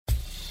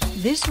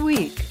This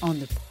week on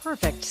The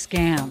Perfect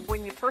Scam.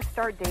 When you first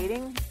start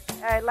dating,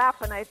 I laugh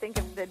when I think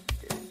of the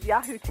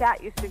Yahoo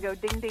chat used to go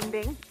ding, ding,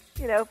 ding.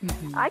 You know,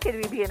 I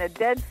could be in a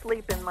dead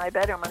sleep in my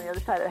bedroom on the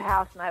other side of the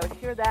house, and I would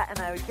hear that, and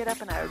I would get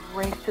up and I would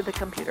race to the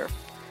computer.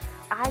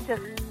 I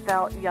just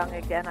felt young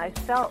again. I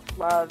felt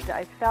loved.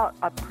 I felt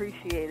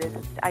appreciated.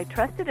 I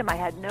trusted him. I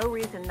had no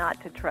reason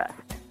not to trust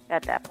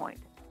at that point.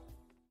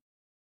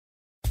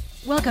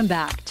 Welcome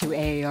back to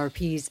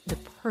AARP's The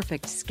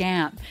Perfect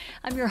Scam.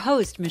 I'm your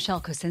host, Michelle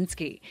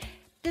Kosinski.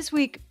 This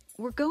week,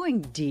 we're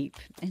going deep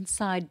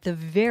inside the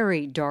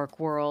very dark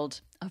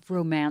world of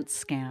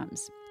romance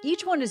scams.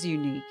 Each one is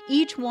unique.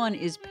 Each one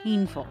is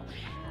painful.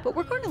 But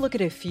we're going to look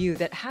at a few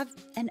that have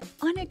an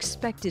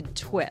unexpected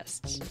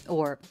twist,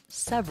 or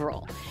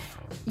several.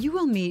 You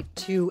will meet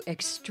two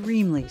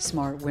extremely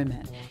smart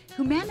women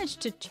who managed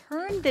to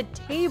turn the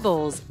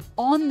tables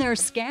on their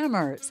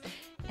scammers.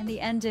 And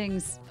the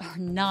endings are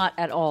not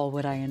at all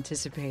what I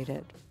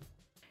anticipated.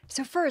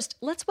 So first,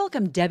 let's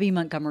welcome Debbie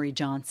Montgomery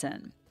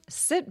Johnson.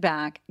 Sit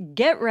back,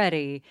 get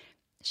ready.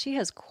 She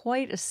has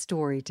quite a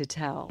story to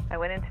tell. I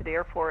went into the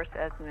Air Force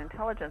as an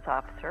intelligence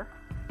officer,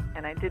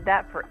 and I did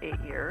that for 8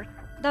 years.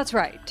 That's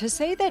right. To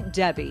say that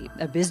Debbie,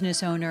 a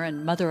business owner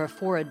and mother of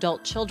 4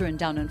 adult children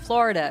down in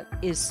Florida,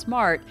 is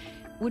smart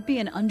would be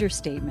an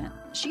understatement.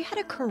 She had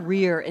a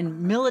career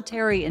in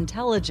military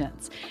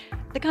intelligence,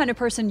 the kind of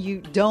person you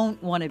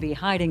don't want to be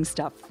hiding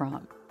stuff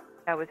from.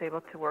 I was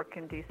able to work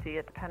in D.C.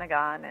 at the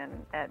Pentagon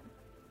and at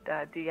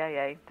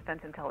DIA,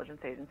 Defense Intelligence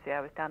Agency.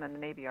 I was down in the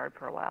Navy Yard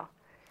for a while.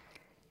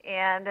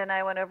 And then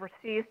I went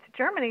overseas to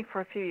Germany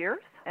for a few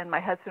years, and my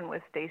husband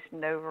was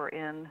stationed over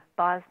in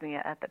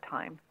Bosnia at the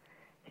time.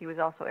 He was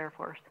also Air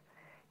Force.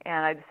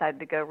 And I decided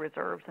to go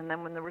reserves. And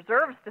then when the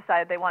reserves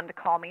decided they wanted to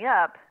call me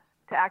up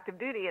to active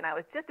duty, and I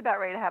was just about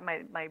ready to have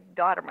my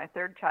daughter, my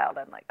third child,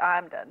 I'm like,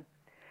 I'm done.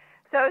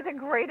 So it was a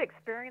great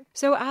experience.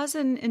 So as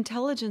an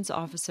intelligence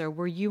officer,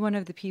 were you one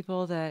of the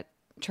people that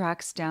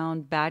tracks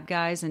down bad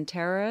guys and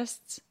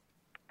terrorists?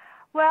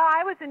 Well,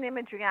 I was an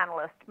imagery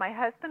analyst. My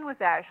husband was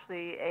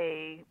actually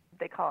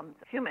they call him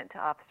human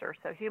officer.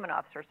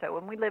 So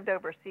when we lived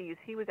overseas,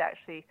 he was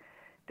actually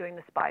doing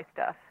the spy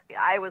stuff.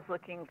 I was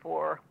looking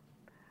for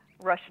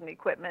Russian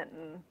equipment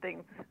and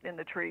things in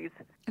the trees.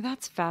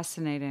 That's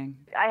fascinating.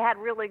 I had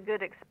really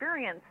good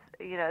experience,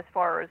 as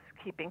far as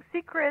keeping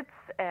secrets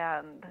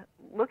and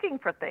looking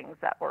for things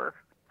that were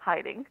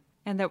hiding.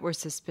 And that were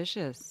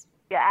suspicious.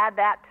 Yeah, add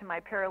that to my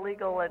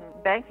paralegal and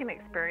banking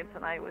experience,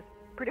 and I was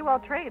pretty well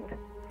trained.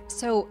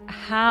 So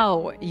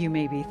how, you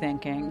may be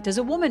thinking, does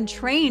a woman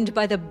trained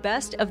by the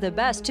best of the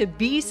best to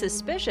be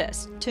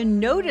suspicious, to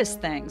notice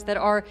things that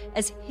are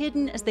as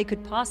hidden as they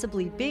could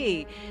possibly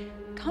be,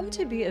 come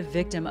to be a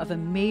victim of a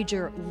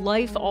major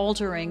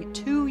life-altering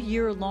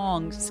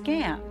 2-year-long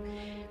scam?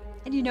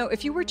 And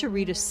if you were to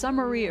read a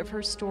summary of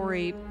her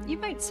story, you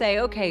might say,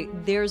 okay,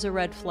 there's a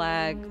red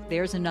flag,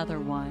 there's another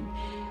one.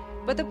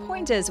 But the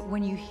point is,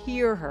 when you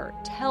hear her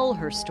tell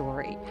her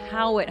story,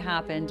 how it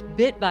happened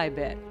bit by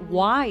bit,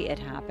 why it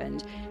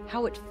happened,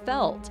 how it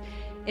felt,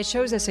 it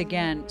shows us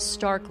again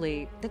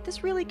starkly that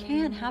this really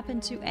can happen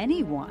to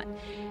anyone.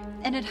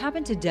 And it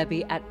happened to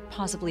Debbie at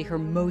possibly her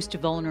most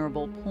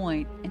vulnerable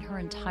point in her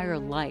entire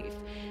life.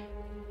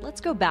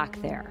 Let's go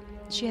back there.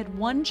 She had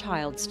one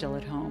child still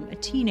at home, a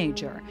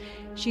teenager.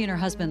 She and her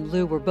husband,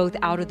 Lou, were both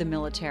out of the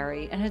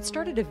military and had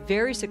started a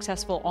very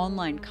successful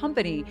online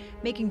company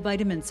making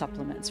vitamin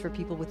supplements for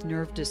people with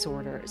nerve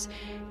disorders.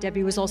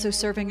 Debbie was also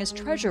serving as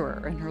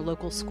treasurer in her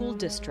local school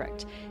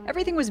district.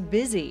 Everything was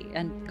busy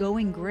and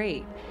going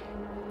great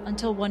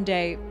until one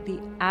day, the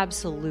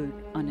absolute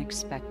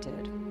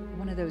unexpected.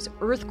 One of those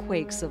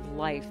earthquakes of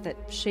life that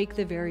shake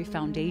the very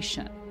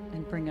foundation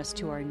and bring us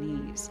to our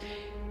knees.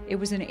 It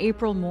was an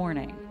April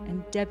morning,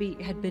 and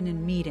Debbie had been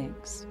in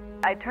meetings.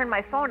 I turned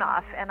my phone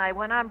off, and I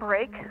went on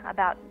break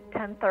about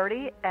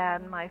 10:30,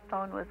 and my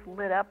phone was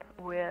lit up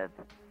with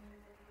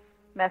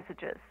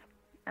messages.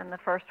 And the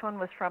first one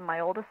was from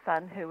my oldest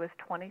son, who was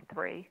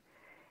 23.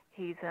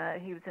 He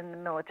was in the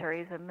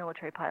military. He's a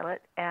military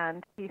pilot.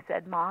 And he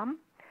said, "Mom,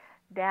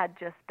 Dad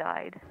just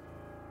died."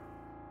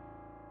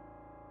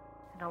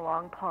 And a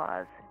long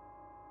pause.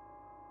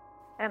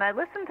 And I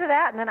listened to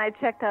that, and then I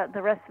checked out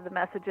the rest of the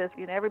messages.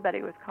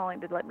 Everybody was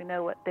calling to let me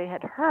know what they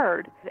had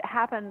heard. It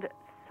happened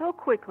so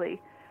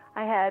quickly.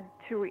 I had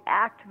to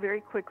react very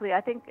quickly.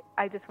 I think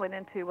I just went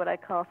into what I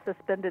call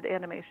suspended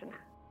animation.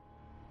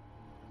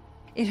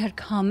 It had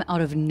come out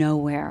of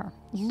nowhere.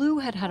 Lou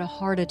had had a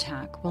heart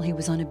attack while he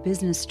was on a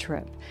business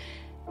trip.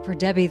 For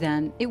Debbie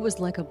then, it was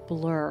like a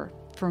blur.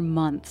 For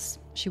months,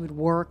 she would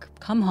work,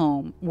 come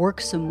home,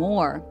 work some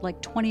more,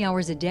 like 20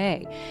 hours a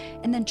day,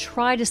 and then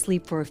try to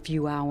sleep for a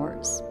few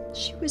hours.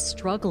 She was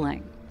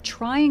struggling,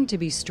 trying to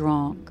be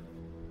strong.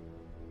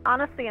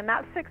 Honestly, in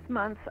that 6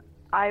 months,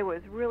 I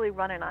was really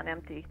running on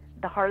empty.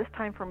 The hardest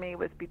time for me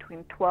was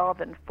between 12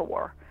 and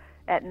 4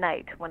 at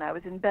night when I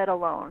was in bed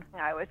alone.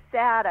 I was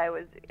sad.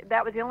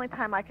 That was the only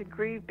time I could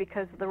grieve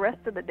because the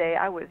rest of the day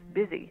I was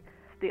busy.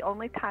 The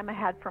only time I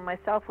had for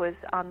myself was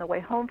on the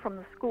way home from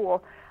the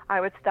school. I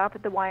would stop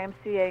at the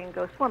YMCA and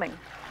go swimming.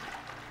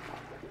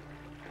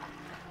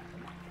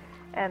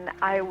 And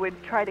I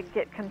would try to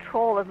get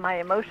control of my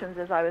emotions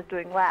as I was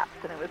doing laps.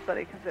 And it was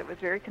funny because it was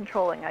very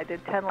controlling. I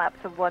did 10 laps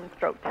of one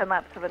stroke, 10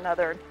 laps of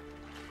another.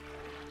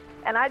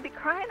 And I'd be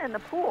crying in the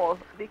pool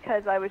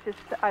because I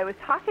was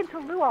talking to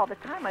Lou all the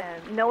time.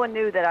 And no one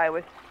knew that I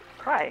was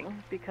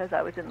crying because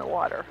I was in the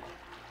water.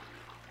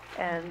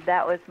 And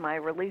that was my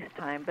release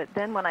time. But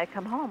then when I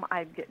come home,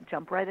 I'd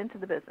jump right into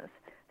the business.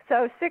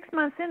 So 6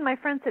 months in, my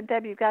friend said,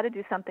 Debbie, you've got to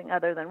do something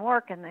other than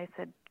work. And they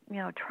said,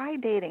 try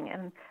dating.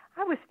 And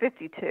I was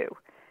 52.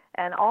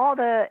 And all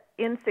the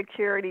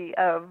insecurity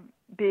of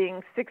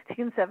being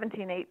 16,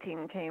 17,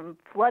 18 came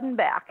flooding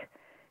back,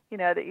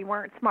 that you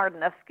weren't smart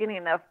enough, skinny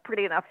enough,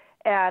 pretty enough.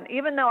 And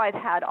even though I'd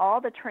had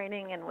all the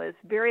training and was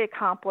very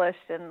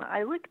accomplished, and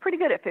I looked pretty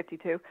good at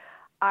 52,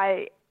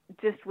 I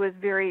just was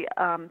very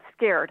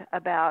scared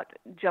about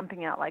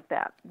jumping out like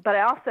that. But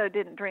I also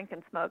didn't drink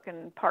and smoke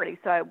and party,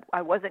 so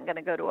I wasn't going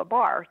to go to a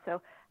bar.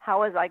 So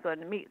how was I going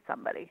to meet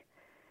somebody?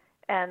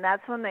 And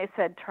that's when they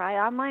said, try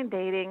online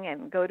dating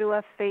and go to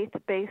a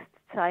faith-based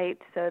site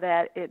so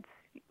that it's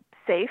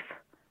safe.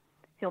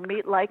 You'll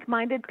meet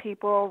like-minded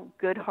people,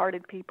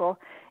 good-hearted people.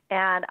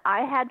 And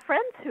I had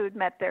friends who had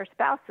met their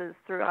spouses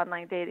through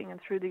online dating and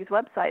through these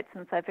websites,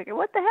 and so I figured,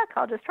 what the heck,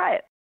 I'll just try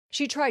it.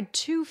 She tried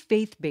 2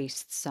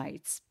 faith-based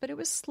sites, but it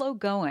was slow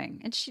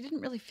going, and she didn't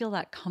really feel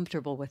that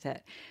comfortable with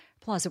it.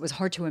 Plus, it was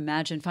hard to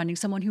imagine finding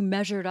someone who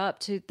measured up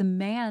to the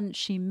man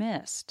she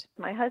missed.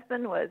 My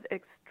husband was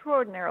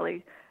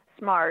extraordinarily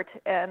smart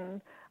and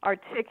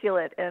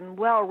articulate and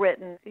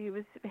well-written. He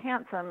was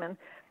handsome, and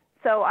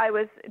so I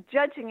was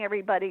judging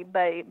everybody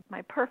by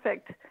my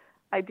perfect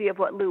idea of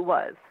what Lou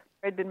was.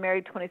 I'd been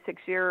married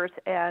 26 years,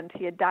 and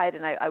he had died,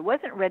 and I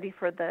wasn't ready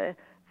for the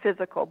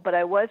physical, but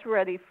I was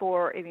ready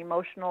for an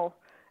emotional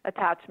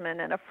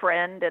attachment and a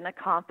friend and a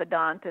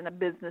confidant and a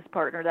business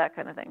partner, that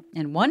kind of thing.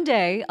 And one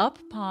day, up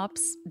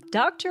pops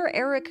Dr.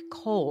 Eric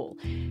Cole,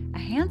 a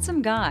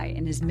handsome guy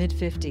in his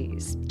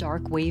mid-50s,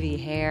 dark wavy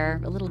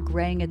hair, a little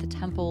graying at the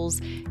temples,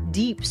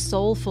 deep,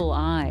 soulful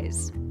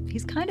eyes.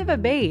 He's kind of a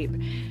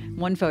babe.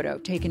 One photo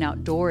taken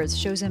outdoors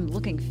shows him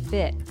looking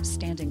fit,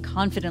 standing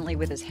confidently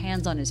with his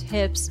hands on his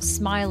hips,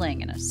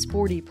 smiling in a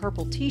sporty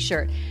purple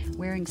t-shirt,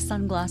 wearing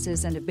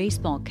sunglasses and a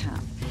baseball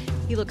cap.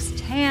 He looks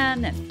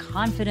tan and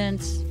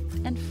confident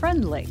and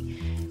friendly.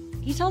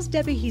 He tells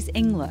Debbie he's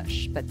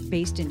English, but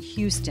based in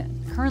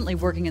Houston, currently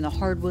working in the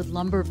hardwood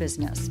lumber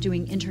business,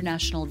 doing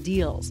international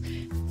deals.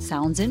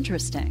 Sounds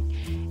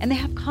interesting. And they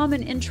have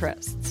common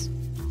interests.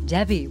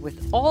 Debbie,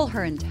 with all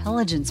her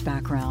intelligence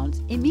background,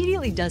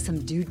 immediately does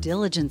some due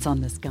diligence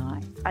on this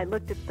guy. I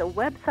looked at the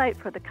website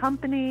for the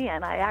company,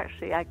 and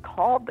I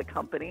called the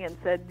company and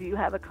said, do you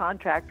have a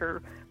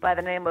contractor by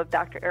the name of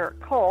Dr.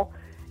 Eric Cole?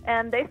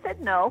 And they said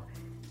no.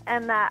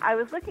 And I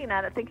was looking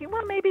at it thinking,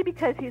 well, maybe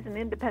because he's an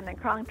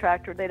independent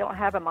contractor, they don't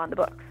have him on the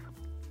books.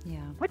 Yeah.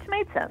 Which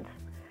made sense.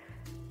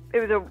 It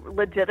was a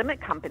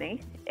legitimate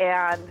company,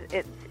 and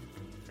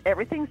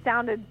everything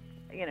sounded,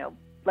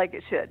 like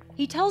it should.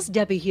 He tells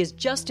Debbie he is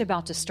just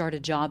about to start a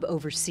job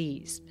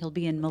overseas. He'll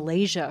be in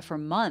Malaysia for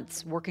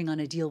months working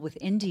on a deal with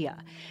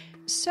India.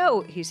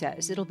 So, he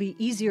says, it'll be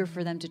easier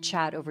for them to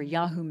chat over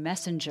Yahoo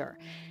Messenger.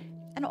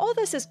 And all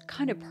this is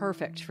kind of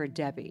perfect for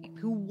Debbie,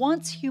 who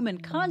wants human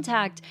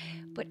contact,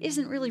 but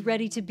isn't really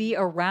ready to be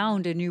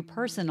around a new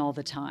person all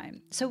the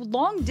time. So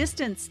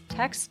long-distance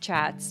text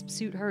chats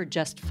suit her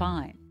just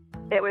fine.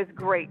 It was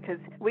great because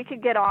we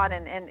could get on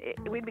and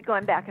we'd be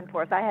going back and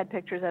forth. I had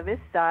pictures of his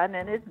son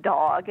and his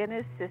dog and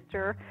his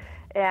sister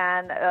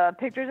and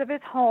pictures of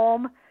his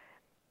home,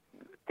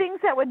 things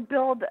that would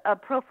build a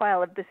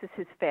profile of this is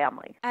his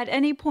family. At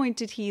any point,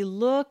 did he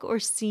look or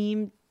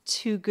seem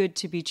too good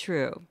to be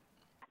true?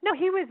 No,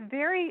 he was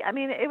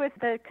it was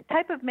the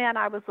type of man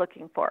I was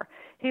looking for.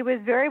 He was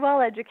very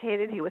well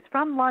educated. He was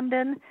from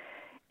London,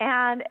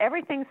 and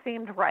everything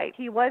seemed right.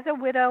 He was a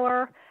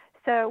widower.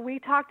 So we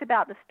talked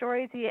about the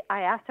stories.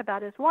 I asked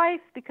about his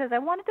wife because I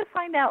wanted to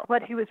find out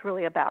what he was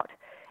really about.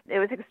 It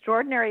was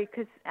extraordinary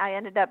because I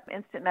ended up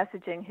instant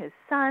messaging his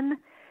son.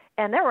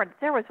 And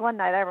there was one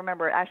night, I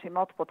remember actually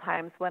multiple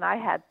times, when I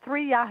had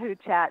 3 Yahoo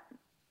chat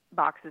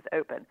boxes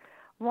open.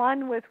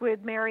 One was with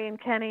Mary and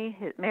Kenny.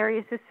 Mary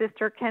is his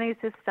sister, Kenny's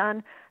his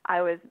son.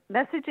 I was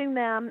messaging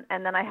them,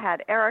 and then I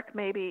had Eric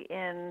maybe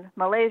in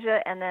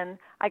Malaysia, and then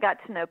I got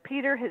to know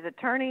Peter, his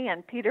attorney,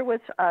 and Peter was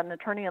an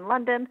attorney in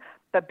London,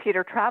 but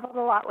Peter traveled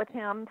a lot with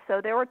him.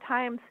 So there were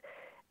times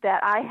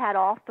that I had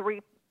all 3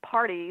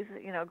 parties,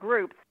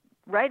 groups,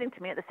 writing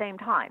to me at the same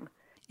time.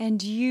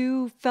 And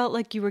you felt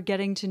like you were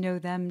getting to know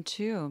them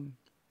too.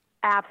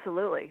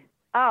 Absolutely.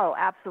 Oh,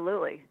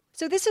 absolutely.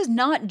 So this is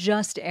not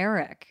just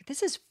Eric.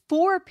 This is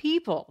 4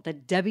 people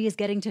that Debbie is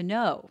getting to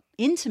know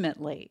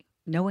intimately,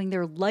 knowing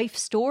their life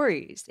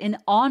stories in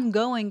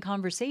ongoing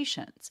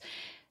conversations.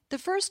 The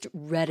first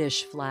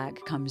reddish flag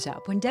comes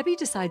up when Debbie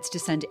decides to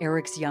send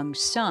Eric's young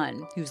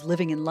son, who's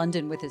living in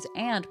London with his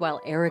aunt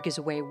while Eric is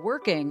away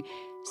working,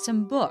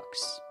 some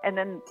books. And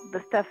then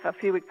the stuff a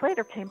few weeks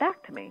later came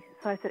back to me.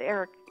 So I said,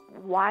 Eric,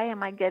 why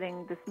am I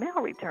getting this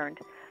mail returned?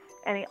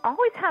 And he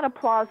always had a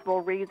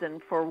plausible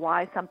reason for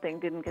why something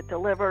didn't get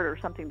delivered or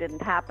something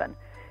didn't happen.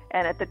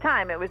 And at the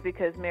time, it was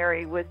because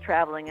Mary was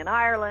traveling in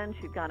Ireland.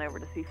 She'd gone over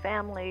to see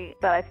family.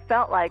 But I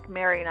felt like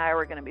Mary and I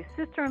were going to be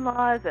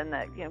sister-in-laws, and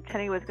that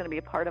Kenny was going to be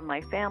a part of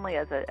my family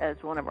as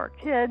one of our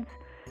kids.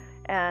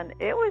 And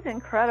it was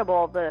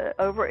incredible.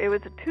 It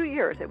was 2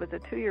 years. It was a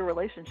 2-year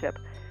relationship.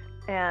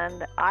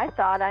 And I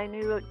thought I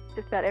knew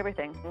just about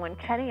everything. When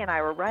Kenny and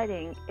I were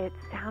writing, it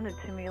sounded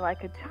to me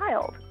like a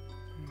child.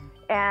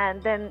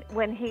 And then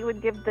when he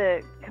would give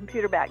the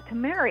computer back to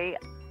Mary,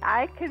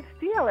 I could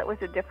feel it was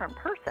a different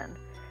person,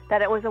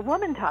 that it was a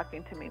woman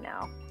talking to me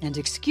now. And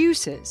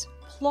excuses,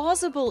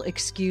 plausible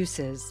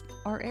excuses,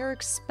 are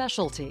Eric's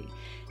specialty.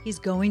 He's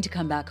going to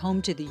come back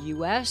home to the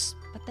U.S.,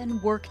 but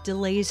then work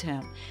delays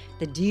him.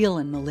 The deal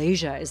in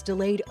Malaysia is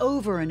delayed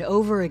over and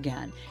over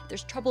again.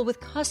 There's trouble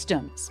with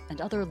customs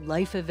and other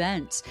life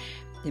events.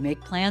 They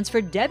make plans for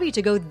Debbie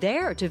to go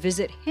there to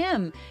visit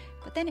him,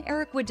 but then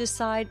Eric would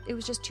decide it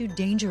was just too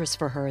dangerous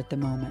for her at the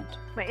moment.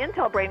 My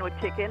intel brain would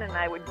kick in, and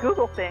I would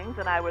Google things,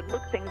 and I would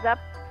look things up.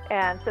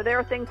 And so there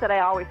were things that I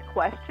always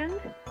questioned,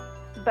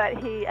 but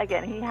he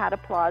had a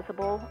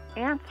plausible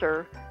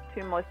answer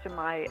to most of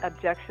my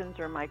objections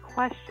or my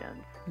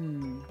questions.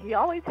 He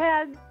always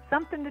had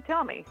something to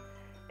tell me,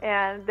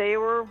 and they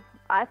were,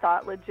 I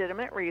thought,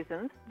 legitimate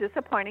reasons.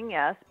 Disappointing,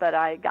 yes, but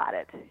I got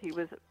it. He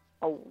was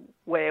a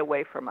way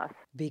away from us.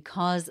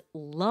 Because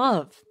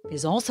love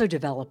is also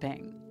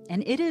developing,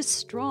 and it is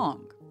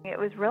strong. It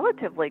was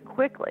relatively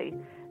quickly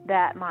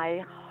that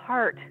my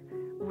heart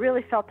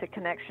really felt a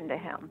connection to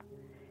him.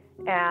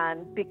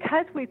 And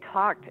because we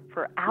talked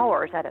for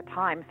hours at a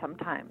time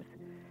sometimes,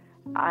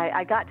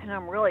 I got to know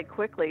him really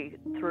quickly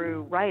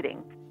through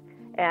writing.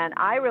 And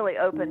I really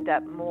opened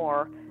up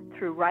more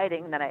through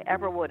writing than I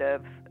ever would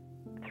have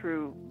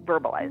through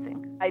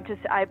verbalizing.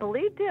 I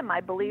believed him.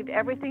 I believed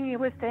everything he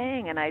was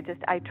saying, and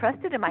I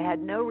trusted him. I had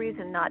no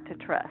reason not to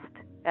trust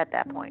at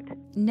that point.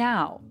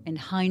 Now, in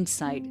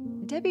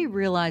hindsight, Debbie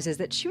realizes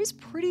that she was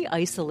pretty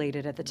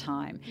isolated at the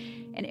time,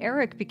 and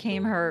Eric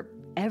became her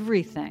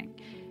everything.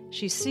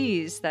 She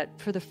sees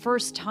that for the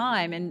first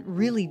time in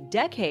really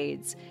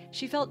decades,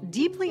 she felt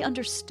deeply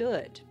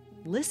understood,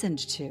 listened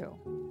to.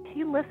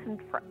 He listened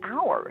for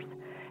hours,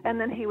 and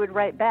then he would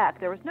write back.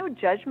 There was no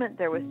judgment.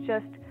 There was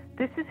just,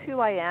 this is who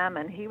I am,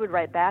 and he would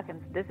write back, and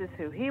this is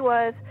who he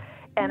was.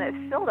 And it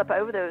filled up,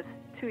 over those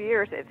 2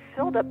 years, it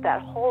filled up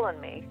that hole in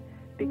me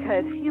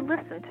because he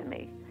listened to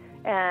me.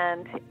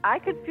 And I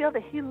could feel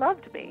that he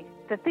loved me.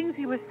 The things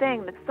he was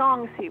saying, the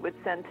songs he would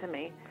send to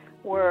me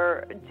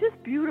were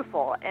just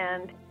beautiful.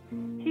 And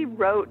he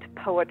wrote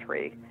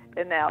poetry.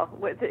 And now,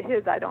 was it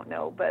his? I don't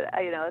know. But,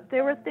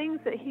 there were things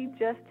that he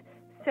just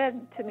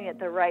said to me at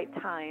the right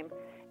time.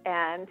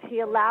 And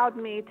he allowed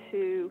me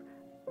to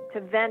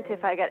vent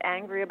if I got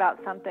angry about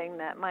something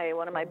that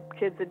one of my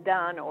kids had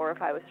done, or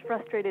if I was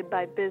frustrated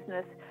by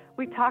business.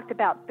 We talked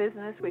about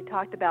business. We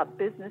talked about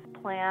business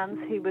plans.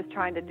 He was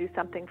trying to do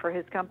something for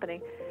his company.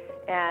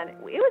 And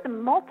it was a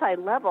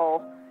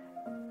multi-level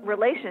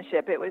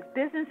relationship. It was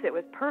business. It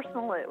was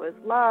personal. It was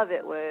love.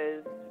 It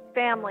was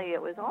family.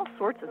 It was all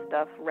sorts of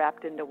stuff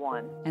wrapped into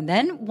one. And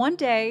then one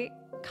day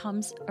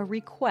comes a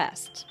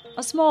request,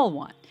 a small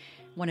one.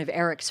 One of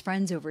Eric's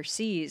friends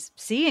overseas,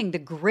 seeing the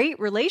great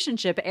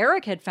relationship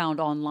Eric had found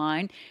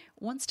online,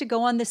 wants to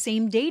go on the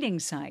same dating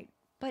site.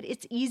 But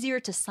it's easier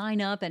to sign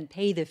up and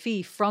pay the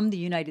fee from the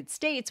United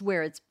States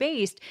where it's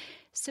based.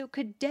 So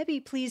could Debbie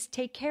please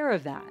take care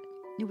of that?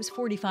 It was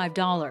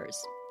 $45.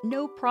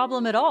 No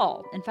problem at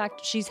all. In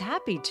fact, she's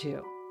happy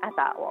to. I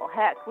thought, well,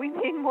 heck, we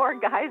need more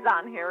guys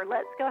on here.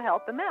 Let's go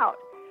help them out.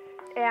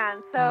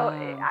 And so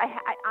I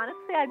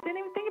honestly, I didn't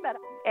even think about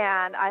it.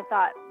 And I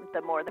thought,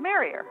 the more the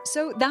merrier.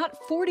 So that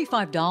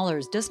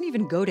 $45 doesn't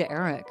even go to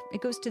Eric.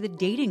 It goes to the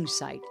dating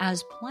site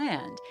as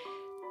planned.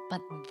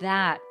 But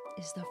that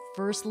is the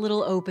first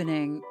little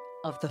opening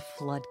of the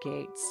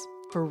floodgates,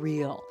 for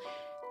real.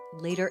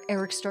 Later,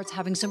 Eric starts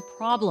having some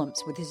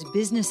problems with his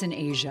business in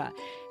Asia.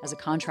 As a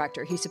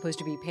contractor, he's supposed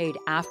to be paid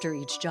after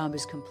each job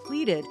is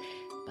completed,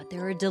 but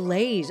there are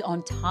delays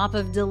on top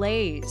of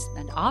delays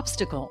and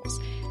obstacles.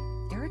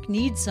 Eric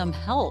needs some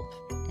help,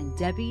 and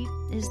Debbie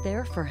is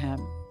there for him.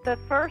 The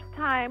first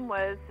time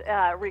was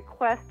a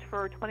request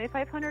for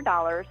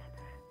 $2,500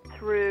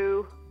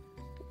 through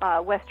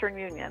Western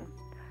Union.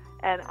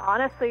 And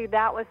honestly,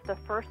 that was the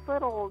first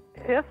little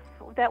tiff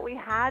that we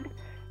had,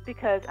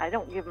 because I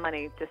don't give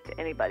money just to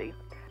anybody.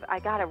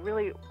 I got a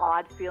really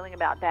odd feeling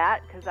about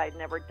that because I'd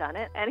never done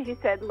it. And he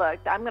said, look,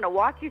 I'm going to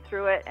walk you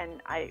through it, and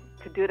I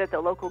could do it at the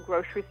local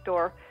grocery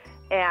store.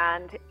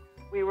 And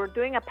we were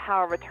doing a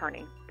power of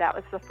attorney. That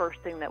was the first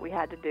thing that we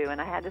had to do,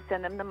 and I had to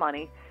send him the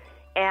money.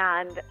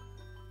 And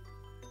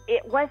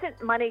it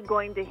wasn't money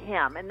going to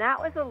him, and that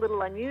was a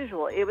little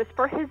unusual. It was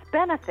for his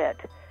benefit,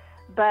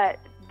 but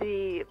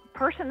the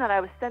person that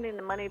I was sending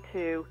the money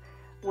to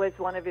was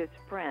one of his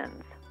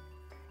friends.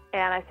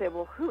 And I said,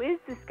 well, who is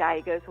this guy?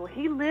 He goes, well,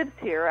 he lives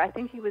here. I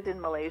think he was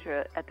in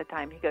Malaysia at the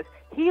time. He goes,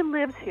 he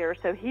lives here,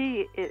 so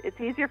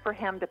it's easier for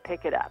him to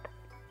pick it up.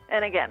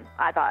 And again,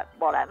 I thought,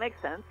 well, that makes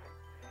sense.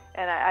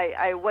 And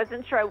I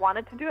wasn't sure I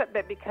wanted to do it,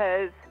 but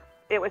because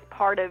it was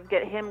part of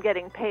him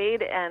getting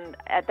paid, and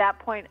at that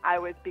point I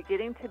was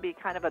beginning to be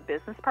kind of a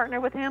business partner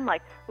with him,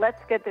 like,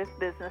 let's get this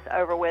business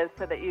over with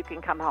so that you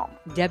can come home.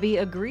 Debbie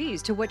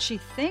agrees to what she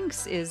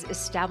thinks is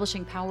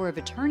establishing power of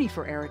attorney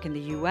for Eric in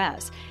the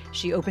U.S.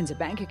 She opens a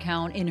bank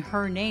account in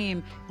her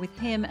name with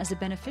him as a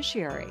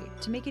beneficiary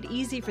to make it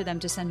easy for them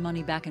to send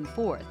money back and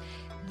forth.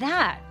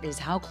 That is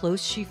how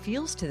close she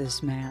feels to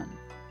this man.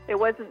 It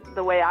wasn't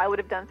the way I would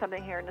have done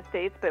something here in the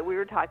States, but we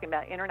were talking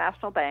about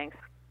international banks.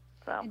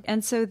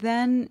 And so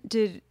then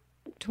did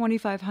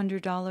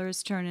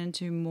 $2,500 turn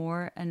into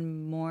more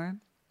and more?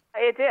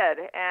 It did,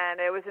 and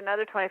it was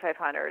another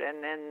 $2,500,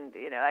 and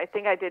I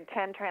think I did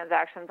 10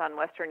 transactions on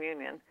Western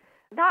Union.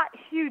 Not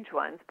huge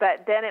ones,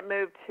 but then it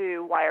moved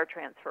to wire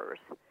transfers.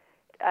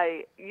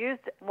 I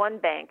used one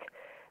bank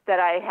that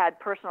I had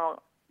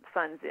personal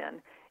funds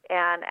in,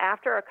 and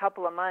after a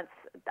couple of months,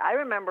 I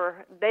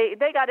remember they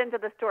got into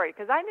the story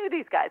because I knew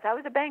these guys. I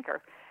was a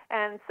banker.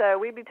 And so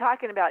we'd be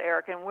talking about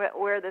Eric and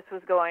where this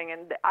was going,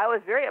 and I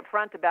was very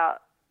upfront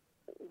about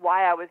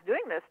why I was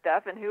doing this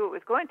stuff and who it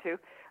was going to.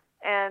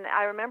 And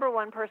I remember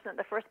one person at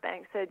the first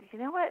bank said, you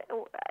know what,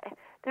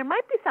 there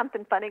might be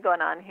something funny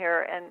going on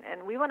here,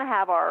 and we want to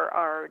have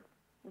our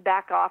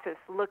back office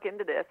look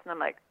into this. And I'm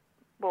like,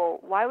 well,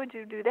 why would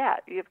you do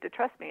that? You have to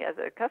trust me as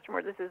a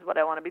customer. This is what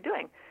I want to be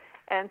doing.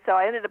 And so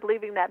I ended up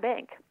leaving that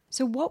bank.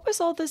 So what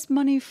was all this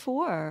money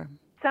for?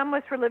 Some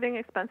was for living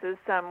expenses,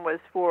 some was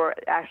for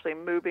actually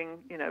moving,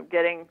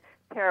 getting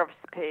tariffs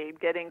paid,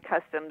 getting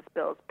customs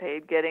bills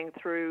paid, getting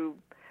through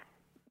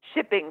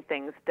shipping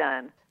things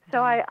done.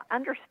 So I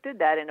understood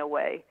that in a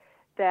way,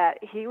 that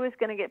he was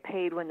going to get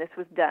paid when this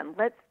was done.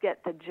 Let's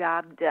get the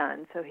job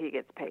done so he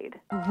gets paid.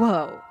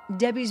 Whoa.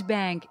 Debbie's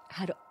bank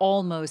had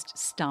almost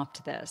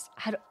stopped this,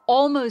 had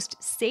almost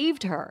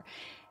saved her.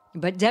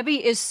 But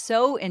Debbie is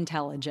so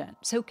intelligent,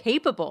 so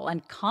capable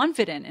and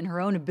confident in her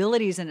own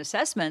abilities and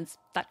assessments,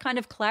 that kind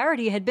of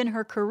clarity had been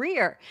her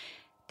career,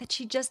 that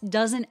she just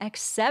doesn't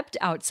accept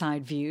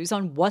outside views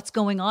on what's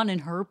going on in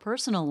her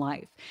personal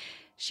life.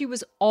 She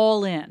was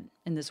all in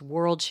this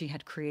world she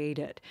had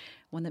created,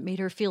 one that made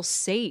her feel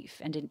safe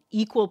and an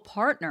equal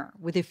partner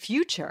with a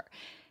future.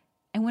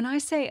 And when I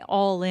say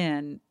all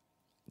in,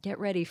 get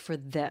ready for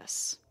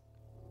this.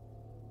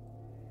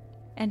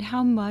 And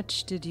how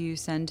much did you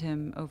send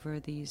him over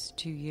these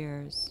 2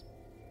 years?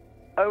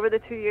 Over the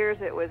 2 years,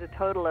 it was a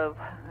total of,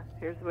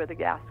 here's where the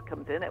gas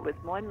comes in, it was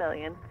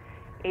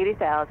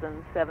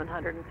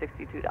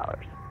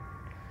 $1,080,762.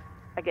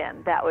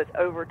 Again, that was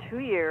over 2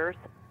 years.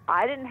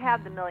 I didn't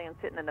have the million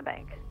sitting in the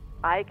bank.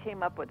 I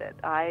came up with it.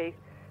 I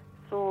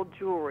sold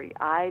jewelry.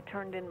 I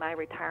turned in my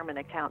retirement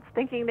accounts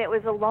thinking that it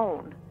was a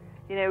loan.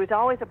 It was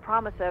always a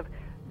promise of,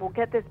 we'll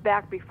get this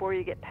back before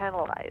you get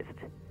penalized.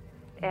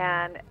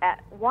 And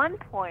at one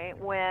point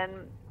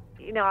when,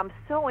 I'm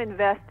so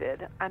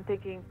invested, I'm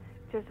thinking,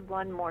 just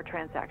one more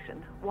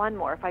transaction, one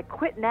more. If I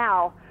quit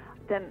now,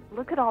 then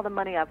look at all the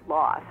money I've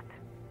lost.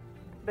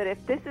 But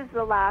if this is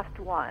the last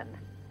one,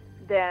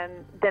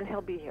 then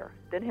he'll be here.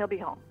 Then he'll be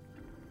home.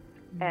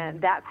 Mm-hmm. And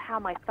that's how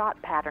my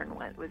thought pattern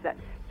went, was that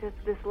just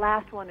this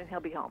last one and he'll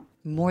be home.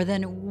 More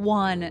than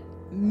 $1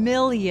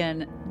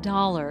 million.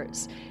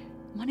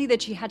 Money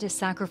that she had to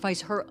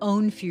sacrifice her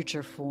own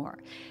future for.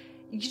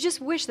 You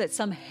just wish that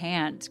some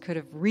hand could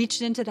have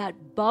reached into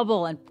that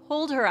bubble and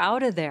pulled her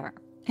out of there.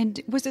 And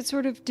was it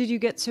did you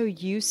get so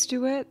used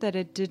to it that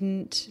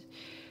it's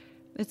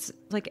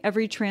like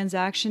every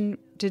transaction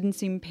didn't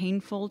seem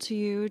painful to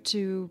you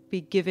to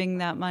be giving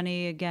that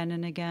money again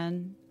and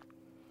again?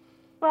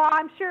 Well,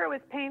 I'm sure it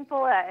was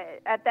painful.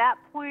 At that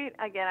point,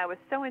 again, I was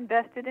so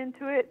invested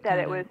into it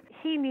that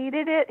he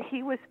needed it,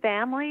 he was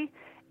family,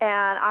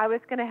 and I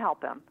was going to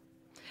help him.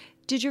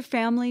 Did your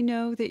family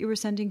know that you were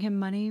sending him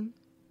money?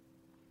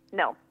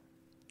 No.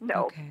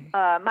 Okay.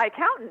 My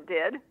accountant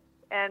did,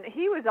 and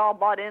he was all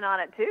bought in on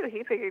it too.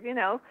 He figured,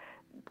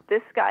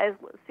 this guy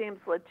seems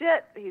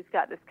legit. He's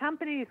got this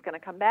company. He's going to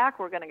come back.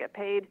 We're going to get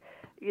paid,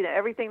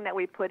 everything that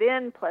we put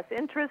in plus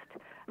interest.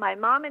 My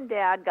mom and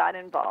dad got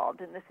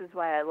involved, and this is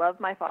why I love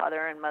my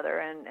father and mother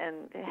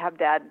and have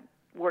dad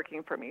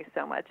working for me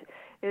so much,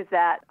 is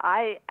that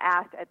I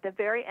asked at the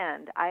very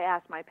end,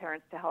 my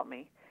parents to help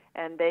me,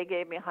 and they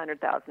gave me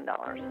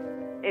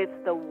 $100,000.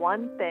 It's the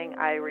one thing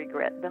I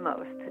regret the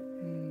most,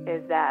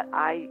 is that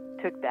I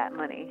took that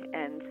money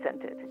and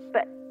sent it.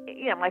 But,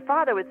 my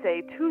father would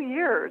say, 2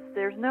 years,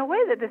 there's no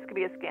way that this could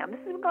be a scam. This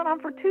has been going on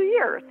for 2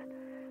 years.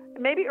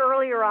 Maybe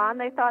earlier on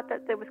they thought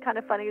that it was kind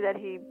of funny that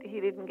he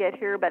didn't get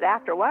here, but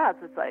after a while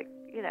it's like,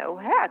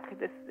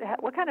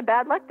 what kind of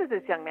bad luck does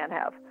this young man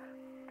have?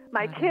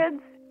 My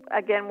kids,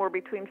 again, were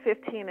between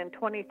 15 and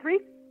 23,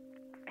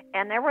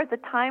 and there was a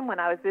time when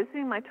I was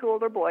visiting my 2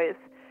 older boys,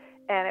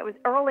 and it was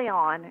early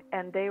on,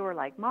 and they were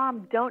like,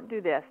 Mom, don't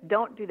do this,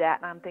 don't do that.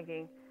 And I'm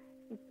thinking,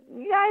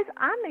 you guys,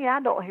 I'm the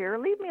adult here,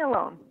 leave me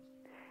alone.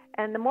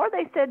 And the more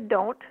they said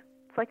don't,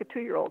 it's like a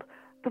 2-year-old,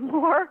 the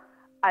more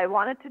I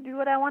wanted to do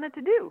what I wanted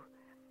to do.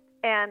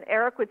 And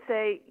Eric would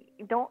say,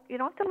 you don't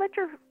have to let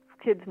your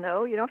kids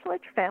know, you don't have to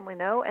let your family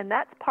know. And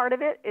that's part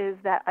of it, is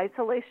that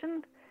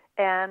isolation.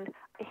 And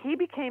he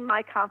became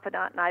my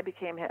confidant and I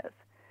became his.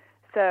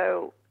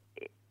 So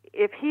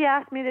if he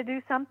asked me to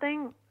do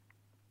something,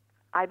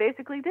 I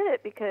basically did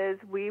it because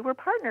we were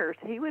partners.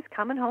 He was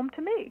coming home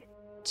to me.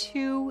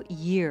 2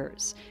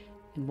 years.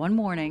 And one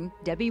morning,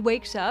 Debbie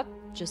wakes up,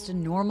 just a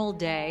normal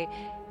day,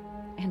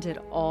 and it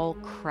all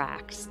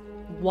cracks,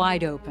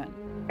 wide open.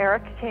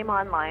 Eric came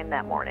online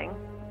that morning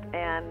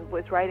and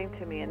was writing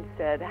to me and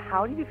said,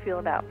 how do you feel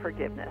about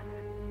forgiveness?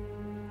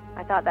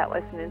 I thought that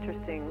was an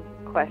interesting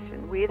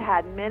question. We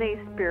had many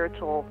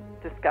spiritual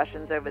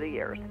discussions over the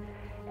years.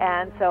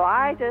 And so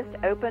I just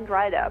opened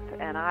right up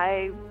and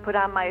I put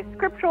on my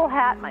scriptural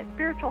hat, my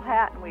spiritual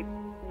hat, and we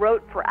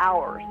wrote for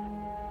hours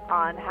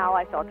on how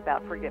I felt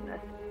about forgiveness.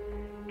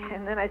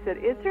 And then I said,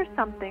 is there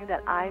something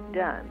that I've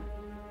done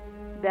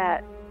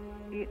that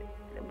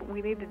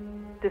we need to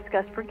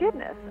discuss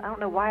forgiveness? I don't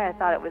know why I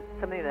thought it was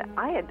something that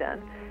I had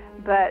done,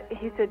 but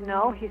he said,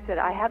 no. He said,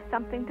 I have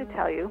something to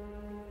tell you.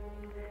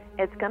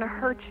 It's going to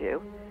hurt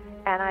you,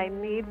 and I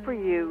need for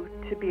you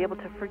to be able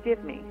to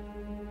forgive me.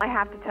 I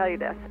have to tell you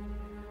this.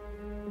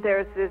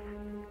 There's this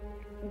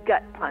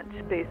gut punch,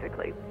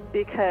 basically,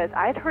 because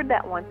I'd heard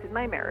that once in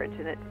my marriage,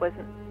 and it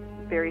wasn't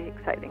very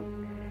exciting.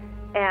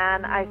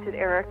 And I said,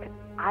 Eric,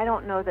 I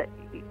don't know that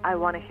I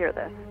want to hear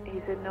this. He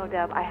said, no,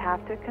 Deb, I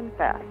have to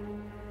confess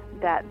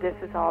that this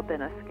has all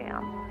been a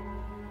scam.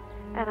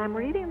 And I'm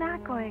reading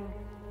that going,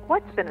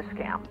 what's been a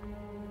scam?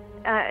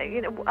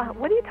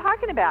 What are you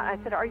talking about?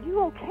 I said, are you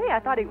okay? I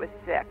thought he was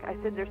sick. I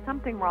said, there's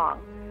something wrong.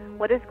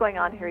 What is going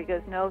on here? He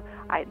goes, no,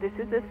 this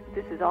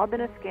has all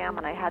been a scam,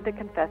 and I had to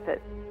confess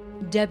it.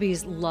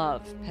 Debbie's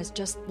love has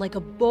just like a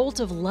bolt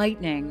of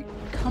lightning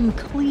come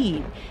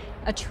clean.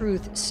 A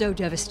truth so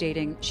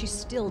devastating, she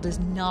still does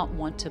not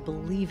want to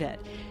believe it.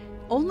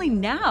 Only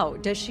now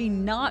does she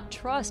not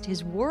trust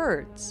his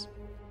words.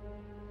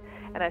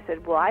 And I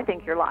said, well, I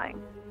think you're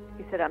lying.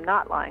 He said, I'm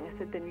not lying. I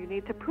said, then you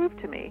need to prove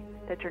to me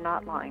that you're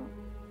not lying.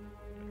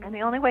 And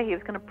the only way he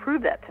was going to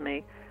prove that to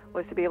me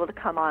was to be able to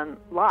come on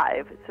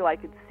live so I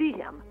could see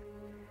him.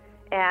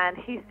 And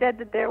he said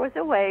that there was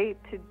a way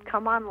to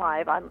come on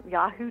live on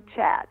Yahoo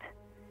Chat.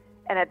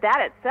 And at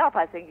that itself,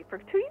 I was thinking, for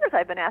 2 years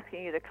I've been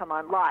asking you to come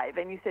on live,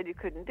 and you said you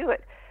couldn't do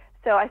it.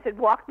 So I said,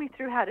 walk me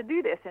through how to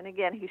do this. And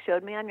again, he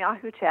showed me on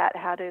Yahoo Chat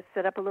how to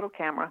set up a little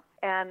camera.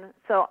 And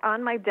so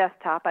on my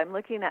desktop, I'm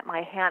looking at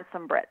my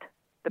handsome Brit,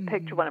 the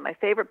picture, one of my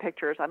favorite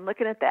pictures. I'm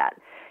looking at that.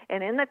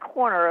 And in the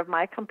corner of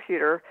my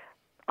computer,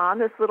 on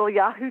this little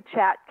Yahoo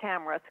Chat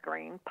camera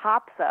screen,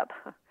 pops up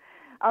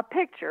a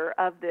picture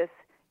of this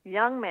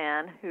young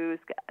man who's,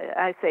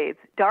 I say, it's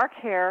dark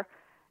hair,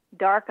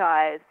 dark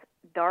eyes,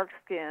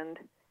 dark-skinned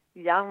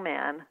young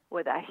man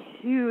with a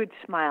huge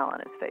smile on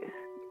his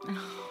face.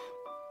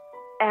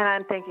 And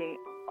I'm thinking,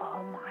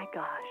 oh my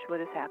gosh, what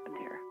has happened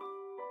here?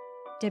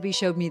 Debbie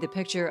showed me the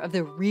picture of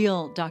the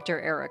real Dr.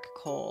 Eric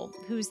Cole,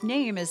 whose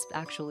name is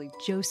actually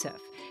Joseph.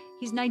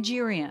 He's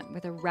Nigerian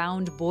with a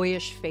round,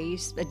 boyish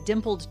face, a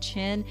dimpled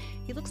chin.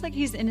 He looks like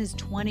he's in his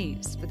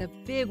 20s with a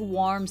big,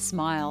 warm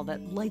smile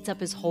that lights up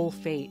his whole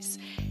face.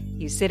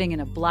 He's sitting in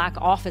a black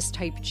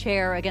office-type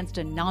chair against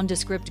a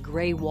nondescript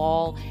gray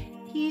wall.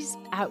 He's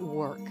at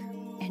work,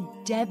 and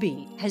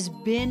Debbie has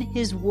been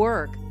his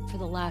work for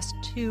the last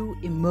 2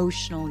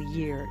 emotional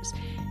years.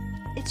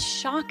 It's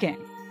shocking.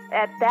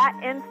 At that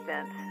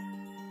instant,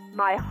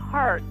 my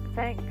heart,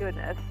 thank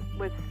goodness,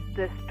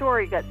 the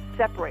story got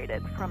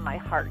separated from my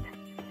heart.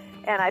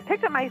 And I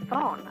picked up my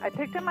phone.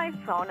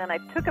 And I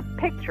took a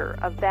picture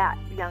of that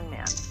young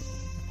man.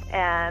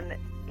 And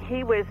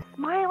he was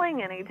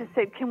smiling, and he just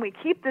said, can we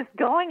keep this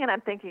going? And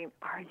I'm thinking,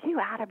 are you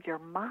out of your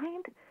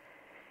mind?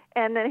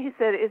 And then he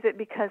said, is it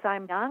because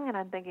I'm young? And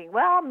I'm thinking,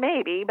 well,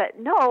 maybe, but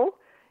no,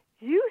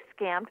 you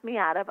scammed me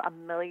out of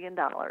 $1 million.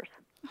 Oh,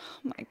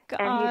 my God.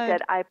 And he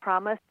said, I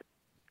promise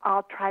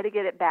I'll try to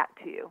get it back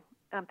to you.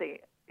 And I'm thinking,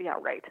 yeah,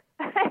 right.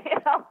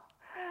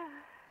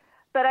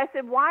 But I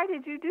said, why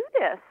did you do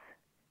this?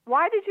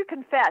 Why did you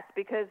confess?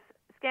 Because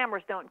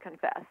scammers don't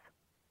confess.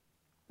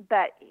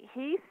 But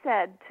he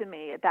said to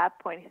me at that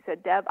point, he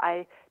said, Deb,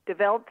 I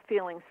developed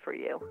feelings for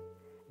you,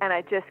 and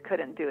I just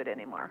couldn't do it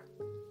anymore.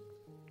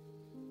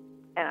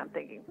 And I'm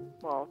thinking,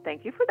 well,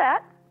 thank you for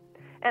that.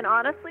 And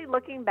honestly,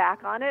 looking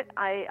back on it,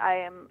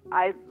 I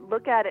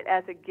look at it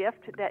as a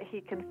gift that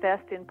he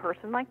confessed in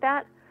person like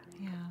that.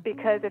 Yeah.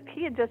 Because if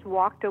he had just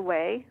walked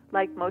away,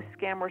 like most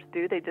scammers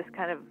do, they just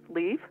kind of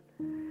leave,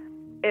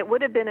 it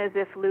would have been as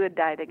if Lou had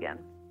died again.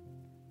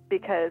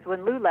 Because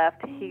when Lou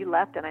left, he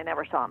left and I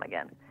never saw him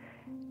again.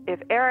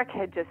 If Eric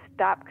had just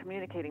stopped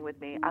communicating with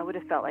me, I would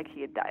have felt like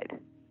he had died.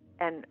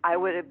 And I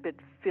would have been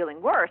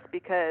feeling worse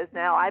because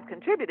now I've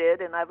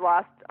contributed and I've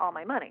lost all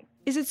my money.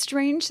 Is it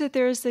strange that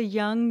there's a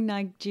young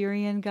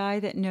Nigerian guy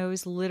that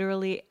knows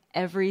literally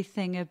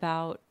everything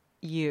about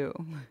you?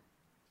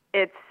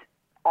 It's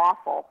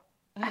awful,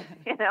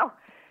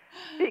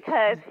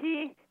 because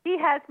He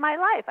has my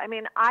life. I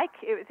mean,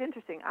 it was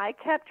interesting. I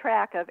kept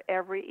track of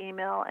every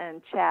email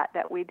and chat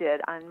that we did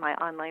on my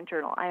online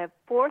journal. I have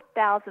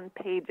 4,000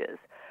 pages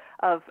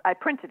I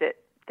printed it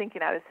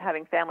thinking I was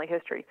having family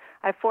history.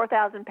 I have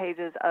 4,000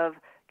 pages of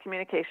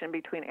communication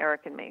between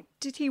Eric and me.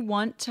 Did he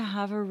want to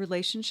have a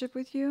relationship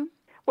with you?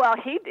 Well,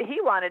 he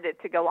wanted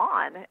it to go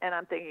on, and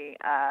I'm thinking,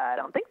 I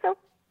don't think so.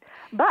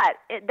 But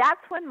that's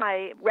when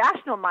my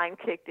rational mind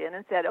kicked in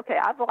and said, okay,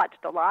 I've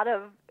watched a lot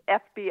of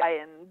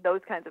FBI and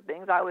those kinds of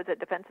things. I was a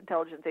Defense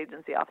Intelligence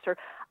Agency officer.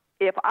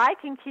 If I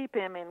can keep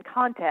him in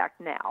contact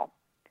now,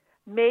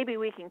 maybe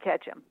we can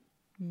catch him.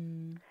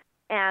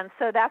 And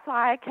so that's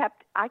why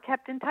I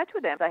kept in touch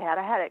with him. I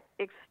had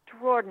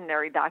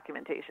extraordinary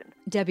documentation.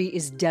 Debbie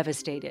is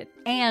devastated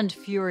and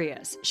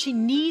furious. She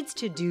needs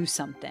to do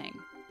something.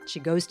 She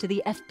goes to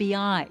the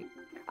FBI.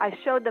 I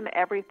showed them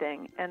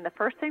everything, and the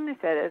first thing they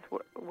said is,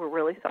 we're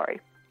really sorry.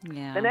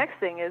 Yeah. The next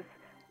thing is,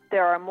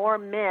 there are more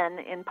men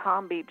in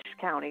Palm Beach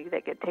County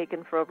that get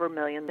taken for over $1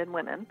 million than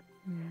women,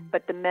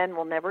 but the men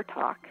will never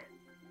talk.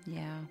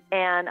 Yeah.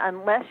 And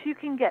unless you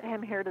can get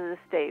him here to the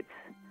States,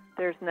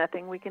 there's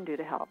nothing we can do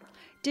to help.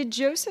 Did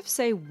Joseph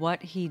say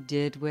what he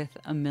did with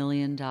 $1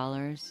 million?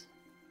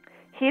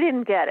 He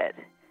didn't get it.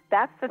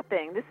 That's the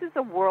thing. This is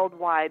a World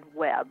Wide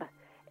Web,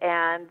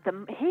 and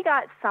he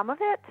got some of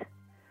it,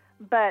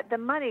 but the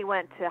money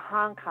went to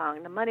Hong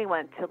Kong, the money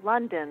went to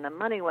London, the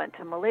money went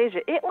to Malaysia.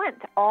 It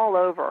went all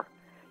over,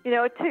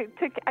 to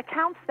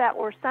accounts that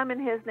were some in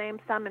his name,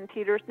 some in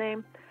Peter's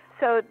name.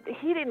 So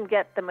he didn't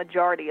get the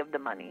majority of the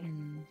money.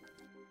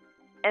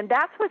 And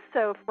that's what's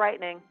so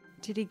frightening.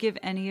 Did he give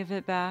any of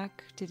it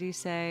back? Did he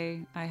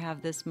say, I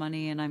have this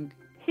money and I'm...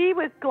 He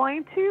was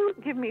going to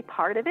give me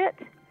part of it.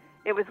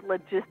 It was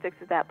logistics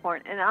at that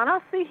point. And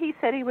honestly, he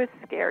said he was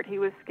scared. He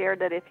was scared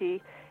that if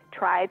he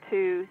tried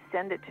to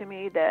send it to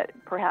me, that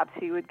perhaps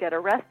he would get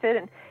arrested.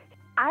 And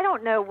I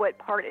don't know what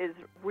part is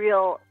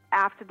real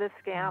after the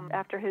scam,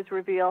 after his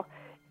reveal.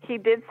 He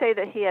did say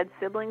that he had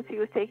siblings he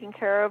was taking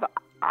care of.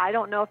 I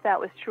don't know if that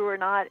was true or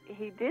not.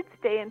 He did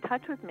stay in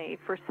touch with me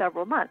for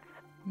several months,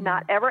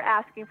 not ever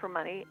asking for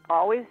money,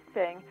 always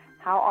saying,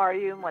 how are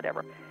you, and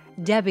whatever.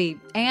 Debbie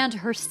and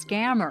her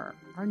scammer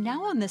are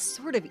now on this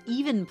sort of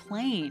even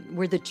plane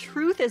where the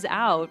truth is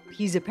out.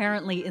 He's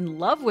apparently in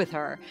love with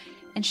her,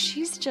 and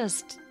she's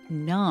just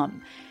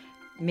numb.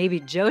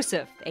 Maybe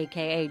Joseph,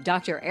 a.k.a.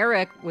 Dr.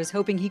 Eric, was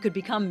hoping he could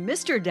become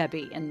Mr.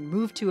 Debbie and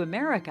move to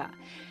America.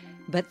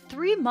 But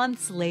 3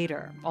 months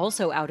later,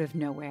 also out of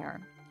nowhere,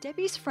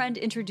 Debbie's friend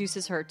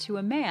introduces her to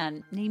a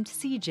man named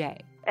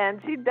CJ. And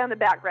she'd done a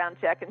background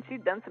check, and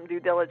she'd done some due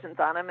diligence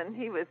on him, and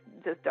he was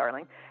just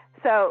darling.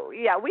 So,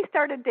 yeah, we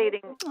started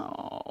dating.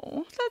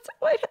 Oh,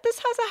 this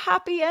has a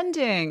happy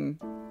ending.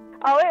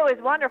 Oh, it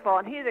was wonderful,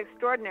 and he's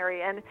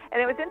extraordinary. And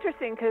it was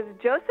interesting because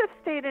Joseph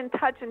stayed in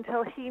touch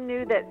until he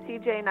knew that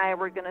CJ and I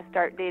were going to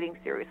start dating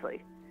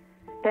seriously.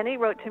 Then he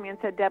wrote to me and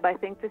said, Deb, I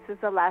think this is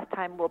the last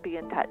time we'll be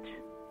in touch.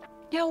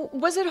 Now,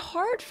 was it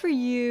hard for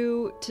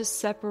you to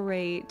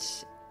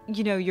separate,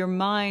 your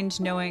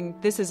mind knowing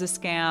this is a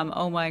scam,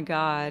 oh my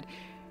God,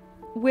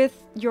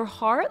 with your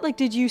heart? Like,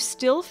 did you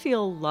still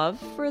feel love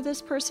for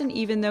this person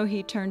even though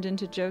he turned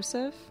into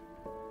Joseph?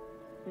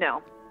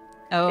 No.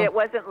 Oh. It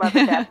wasn't love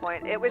at that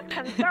point. It was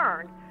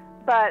concern,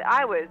 but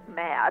I was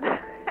mad.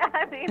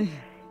 I mean,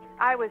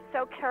 I was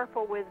so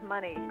careful with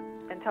money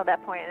until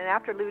that point. And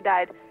after Lou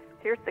died,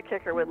 here's the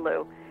kicker with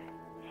Lou.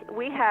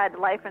 We had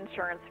life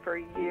insurance for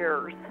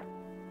years.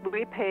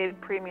 We paid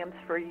premiums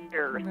for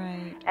years.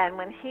 Right. And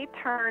when he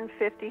turned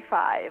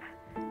 55,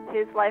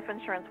 his life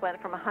insurance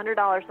went from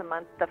 $100 a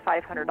month to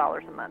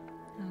 $500 a month.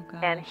 Oh,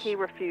 gosh. And he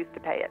refused to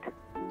pay it.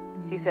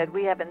 He said,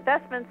 we have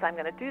investments, I'm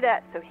going to do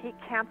that. So he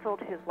canceled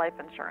his life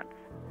insurance.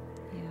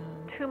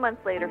 Yeah. 2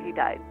 months later, he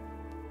died.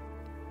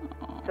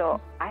 Aww.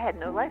 So I had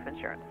no life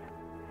insurance.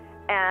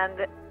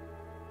 And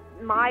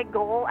my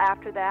goal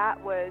after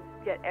that was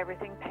get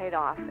everything paid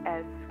off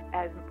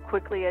as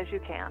quickly as you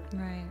can.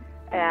 Right.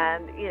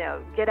 And,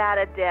 get out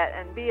of debt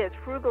and be as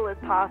frugal as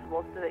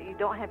possible so that you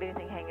don't have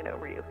anything hanging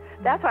over you.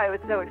 That's why it was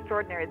so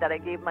extraordinary that I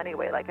gave money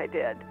away like I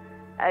did.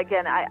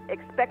 Again, I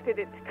expected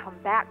it to come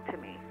back to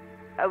me.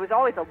 I was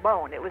always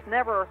alone. It was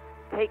never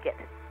take it.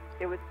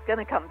 It was going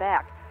to come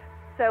back.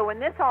 So when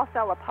this all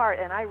fell apart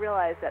and I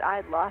realized that I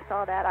had lost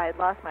all that, I had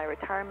lost my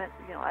retirement,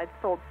 I'd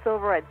sold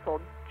silver, I'd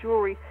sold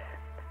jewelry,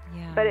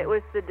 but it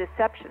was the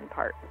deception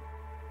part.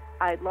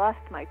 I'd lost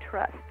my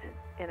trust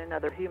in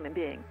another human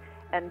being.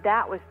 And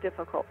that was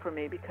difficult for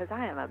me because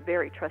I am a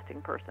very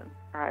trusting person,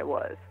 or I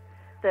was.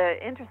 The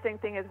interesting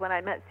thing is when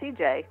I met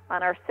CJ,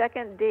 on our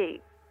second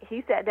date,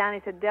 he sat down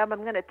and he said, Deb,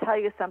 I'm going to tell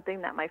you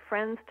something that my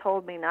friends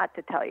told me not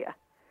to tell you.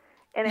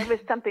 And it was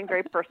something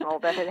very personal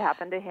that had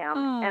happened to him.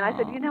 Aww. And I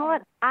said, you know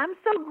what? I'm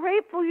so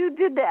grateful you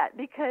did that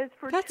because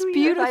for That's 2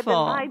 beautiful. years I've been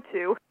lied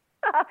to.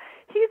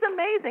 He's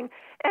amazing.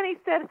 And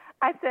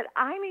I said,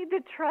 I need to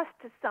trust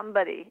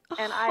somebody.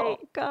 And I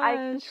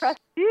can trust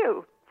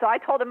you. So I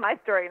told him my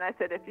story, and I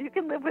said, if you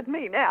can live with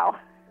me now,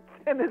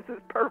 then this is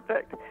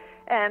perfect.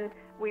 And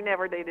we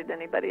never dated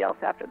anybody else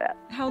after that.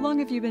 How long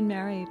have you been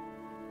married?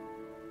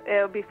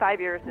 It'll be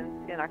 5 years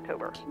in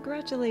October.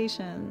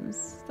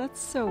 Congratulations. That's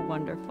so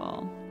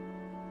wonderful.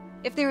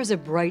 If there is a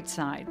bright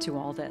side to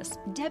all this,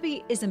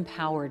 Debbie is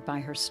empowered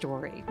by her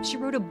story. She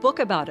wrote a book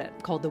about it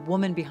called The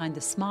Woman Behind the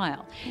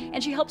Smile,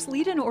 and she helps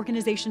lead an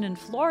organization in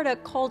Florida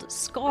called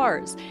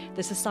SCARS,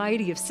 the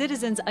Society of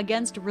Citizens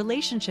Against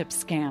Relationship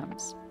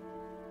Scams.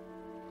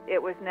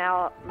 It was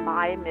now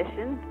my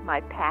mission,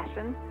 my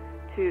passion,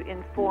 to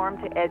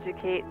inform, to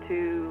educate,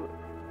 to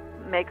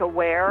make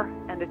aware,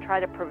 and to try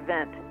to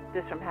prevent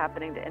this from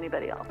happening to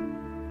anybody else.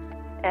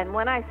 And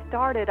when I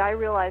started, I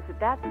realized that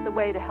that's the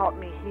way to help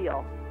me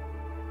heal.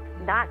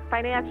 Not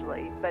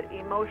financially, but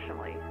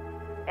emotionally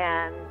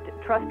and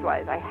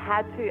trust-wise. I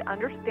had to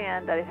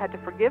understand that I had to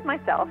forgive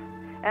myself,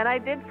 and I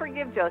did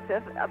forgive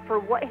Joseph for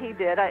what he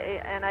did.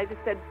 And I just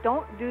said,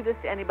 don't do this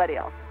to anybody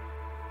else.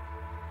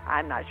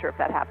 I'm not sure if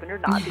that happened or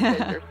not, because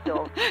there's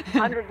still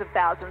hundreds of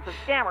thousands of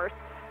scammers.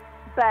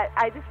 But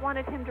I just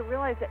wanted him to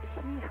realize that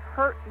he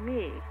hurt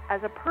me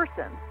as a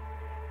person.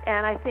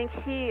 And I think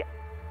he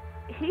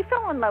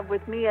fell in love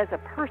with me as a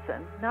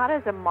person, not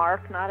as a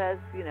mark, not as,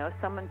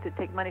 someone to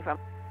take money from.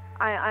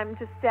 I'm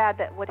just sad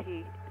that what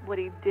he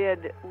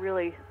did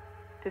really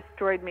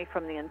destroyed me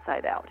from the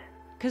inside out.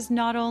 Because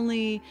not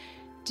only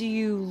do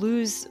you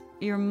lose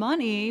your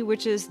money,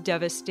 which is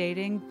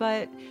devastating,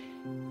 but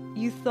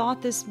you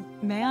thought this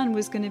man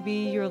was going to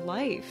be your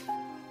life.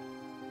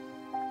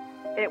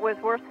 It was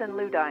worse than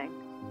Lou dying,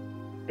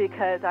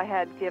 because I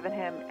had given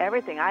him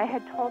everything. I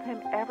had told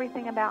him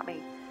everything about me.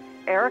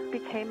 Eric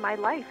became my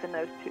life in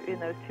those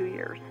 2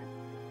 years.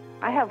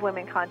 I have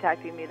women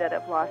contacting me that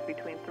have lost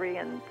between $300,000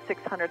 and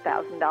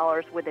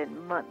 $600,000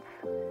 within months.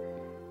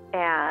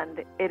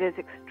 And it is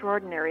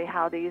extraordinary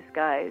how these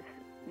guys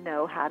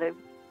know how to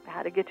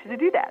get you to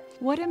do that.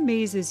 What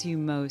amazes you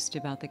most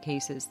about the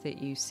cases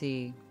that you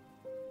see?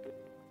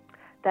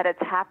 That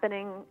it's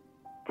happening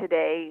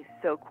today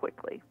so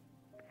quickly.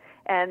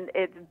 And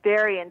it's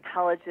very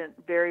intelligent,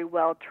 very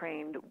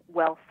well-trained,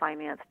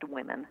 well-financed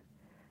women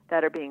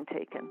that are being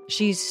taken.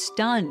 She's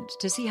stunned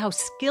to see how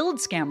skilled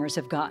scammers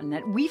have gotten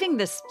at weaving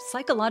this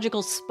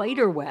psychological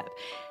spider web,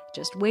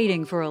 just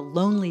waiting for a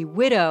lonely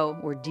widow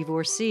or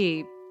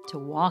divorcee to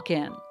walk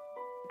in.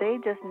 They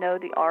just know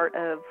the art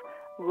of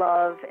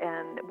love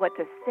and what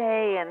to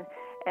say,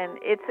 and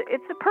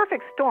it's a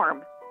perfect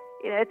storm.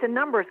 It's a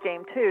numbers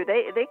game too.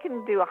 They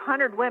can do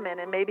 100 women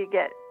and maybe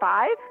get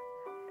 5,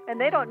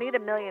 and they don't need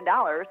 $1 million.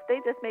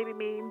 They just maybe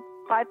need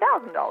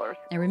 $5,000.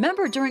 And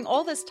remember, during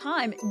all this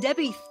time,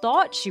 Debbie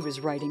thought she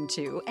was writing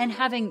to and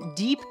having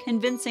deep,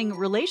 convincing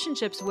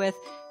relationships with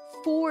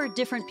 4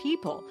 different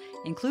people,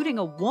 including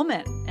a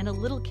woman and a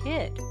little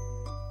kid.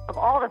 Of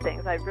all the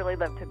things, I'd really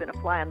love to have been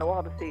a fly on the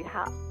wall to see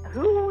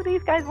who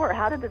these guys were.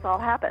 How did this all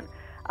happen?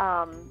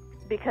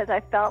 Because I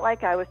felt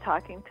like I was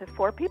talking to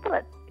 4 people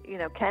that,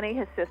 Kenny,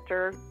 his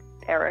sister,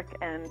 Eric,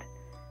 and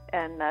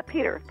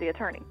Peter, the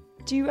attorney.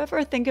 Do you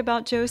ever think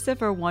about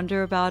Joseph or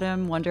wonder about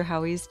him, wonder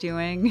how he's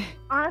doing?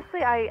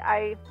 Honestly,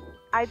 I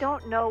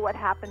don't know what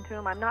happened to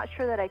him. I'm not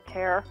sure that I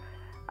care.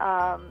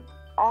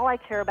 All I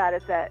care about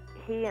is that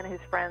he and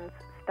his friends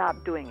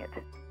stop doing it,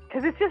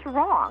 because it's just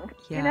wrong,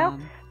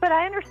 But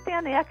I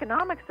understand the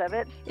economics of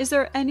it. Is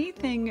there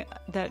anything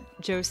that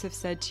Joseph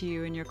said to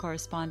you in your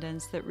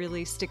correspondence that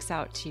really sticks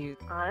out to you?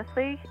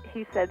 Honestly,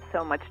 he said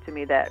so much to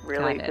me that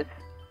really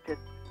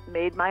just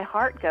made my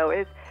heart go.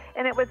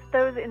 And it was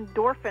those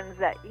endorphins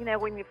that,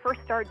 when you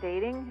first start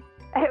dating,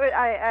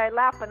 I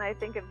laugh when I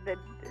think of the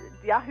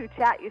Yahoo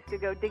chat used to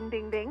go ding,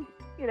 ding, ding.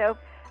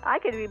 I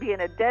could be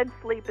in a dead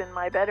sleep in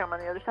my bedroom on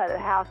the other side of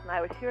the house, and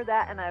I would hear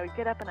that, and I would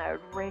get up and I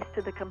would race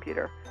to the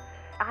computer.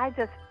 I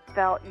just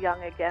felt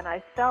young again.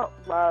 I felt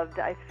loved.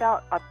 I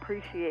felt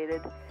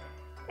appreciated.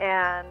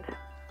 And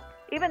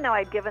even though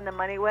I'd given the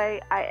money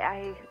away,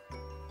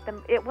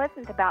 it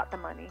wasn't about the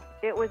money.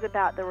 It was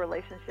about the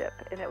relationship,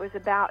 and it was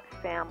about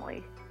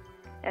family.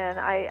 And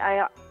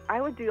I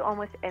would do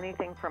almost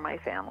anything for my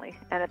family.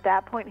 And at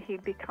that point,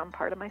 he'd become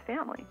part of my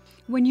family.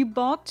 When you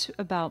balked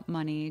about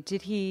money,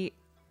 did he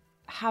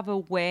have a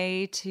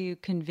way to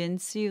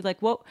convince you?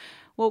 Like, what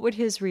would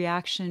his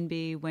reaction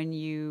be when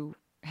you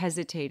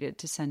hesitated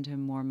to send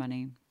him more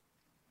money?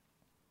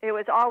 It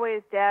was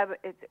always, Deb,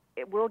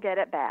 we'll get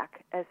it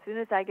back. As soon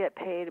as I get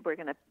paid, we're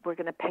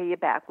gonna pay you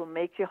back. We'll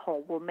make you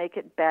whole. We'll make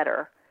it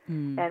better,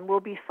 and we'll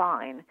be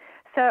fine.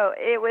 So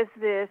it was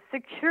the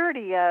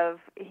security of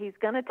he's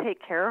going to take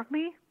care of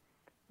me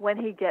when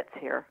he gets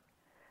here.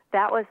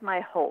 That was my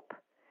hope.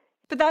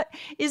 But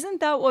isn't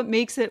that what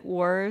makes it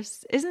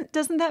worse?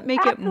 Doesn't that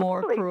make Absolutely. It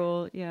more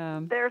cruel? Yeah.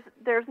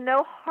 There's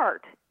no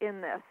heart in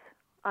this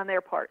on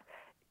their part,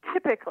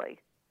 typically.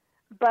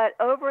 But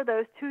over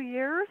those 2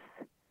 years,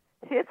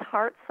 his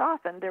heart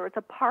softened. There was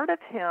a part of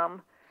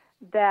him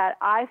that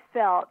I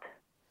felt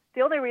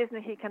the only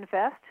reason he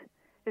confessed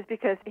is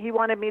because he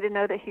wanted me to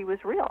know that he was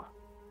real.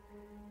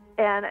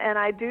 And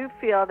I do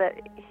feel that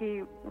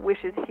he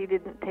wishes he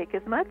didn't take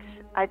as much,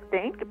 I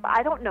think.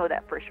 I don't know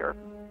that for sure.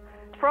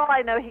 For all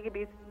I know, he could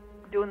be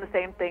doing the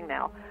same thing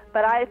now.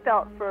 But I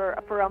felt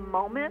for a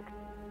moment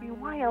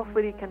why else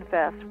would he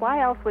confess?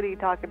 Why else would he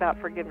talk about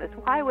forgiveness?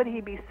 Why would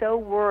he be so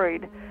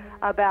worried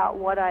about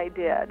what I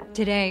did?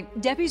 Today,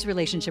 Debbie's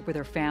relationship with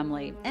her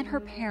family and her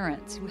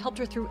parents, who helped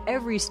her through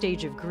every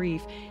stage of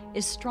grief,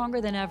 is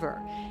stronger than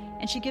ever.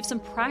 And she gives some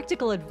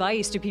practical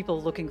advice to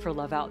people looking for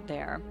love out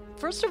there.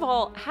 First of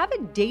all, have a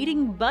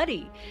dating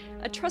buddy,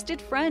 a trusted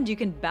friend you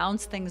can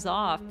bounce things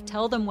off,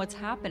 tell them what's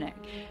happening,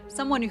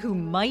 someone who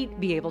might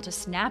be able to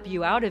snap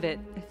you out of it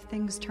if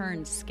things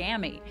turn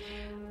scammy.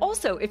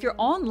 Also, if you're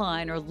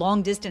online or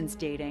long-distance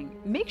dating,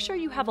 make sure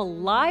you have a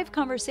live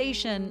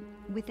conversation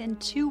within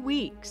 2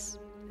 weeks.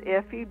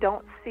 If you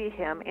don't see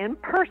him in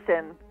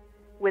person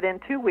within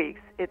 2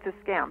 weeks, it's a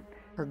scam.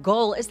 Her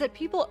goal is that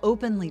people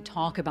openly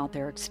talk about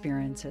their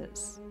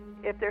experiences.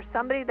 If there's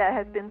somebody that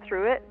has been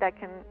through it that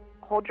can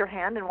hold your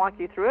hand and walk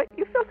you through it,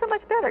 you feel so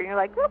much better. You're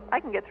like, well, I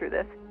can get through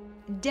this.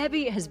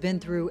 Debbie has been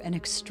through an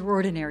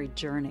extraordinary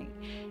journey.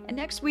 And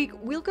next week,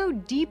 we'll go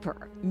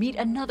deeper, meet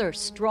another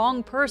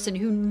strong person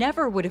who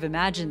never would have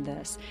imagined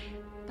this.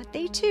 But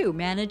they too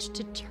managed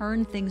to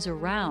turn things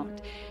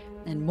around.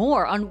 And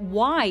more on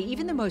why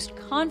even the most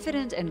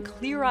confident and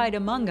clear-eyed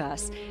among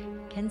us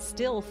can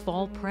still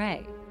fall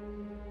prey.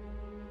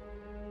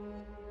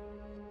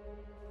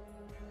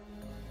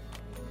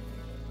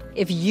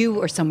 If you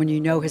or someone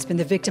you know has been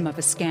the victim of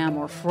a scam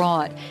or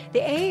fraud, the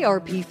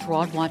AARP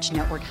Fraud Watch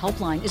Network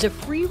helpline is a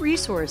free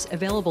resource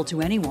available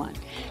to anyone.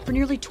 For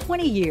nearly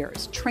 20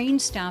 years,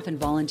 trained staff and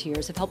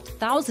volunteers have helped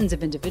thousands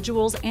of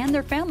individuals and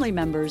their family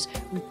members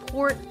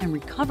report and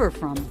recover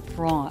from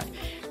fraud.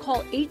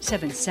 Call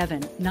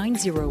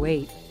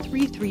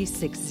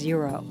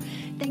 877-908-3360.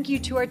 Thank you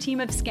to our team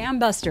of Scam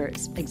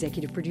Busters,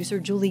 Executive Producer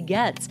Julie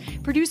Getz,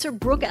 Producer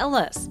Brooke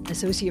Ellis,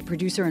 Associate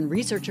Producer and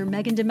Researcher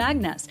Megan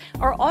DeMagnis,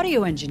 our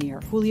audio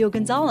engineer Julio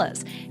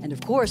Gonzalez, and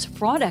of course,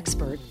 fraud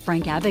expert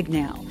Frank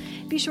Abagnale.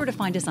 Be sure to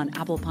find us on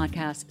Apple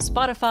Podcasts,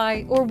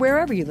 Spotify, or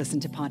wherever you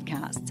listen to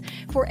podcasts.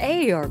 For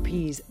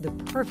AARP's The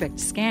Perfect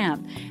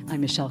Scam,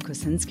 I'm Michelle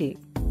Kosinski.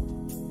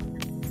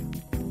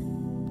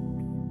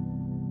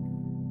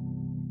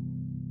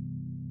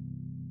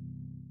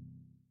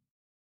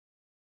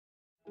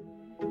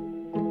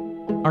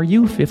 Are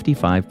you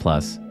 55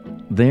 plus?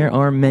 There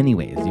are many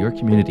ways your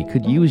community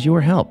could use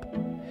your help.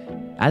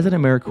 As an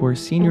AmeriCorps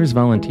Seniors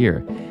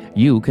volunteer,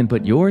 you can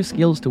put your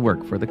skills to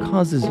work for the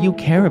causes you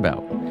care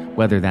about,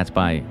 whether that's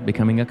by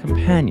becoming a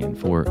companion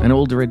for an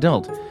older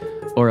adult,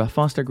 or a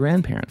foster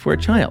grandparent for a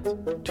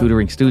child,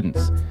 tutoring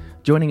students,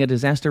 joining a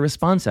disaster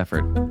response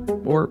effort,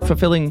 or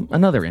fulfilling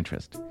another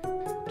interest.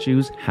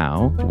 Choose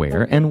how,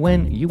 where, and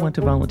when you want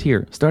to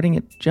volunteer, starting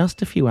at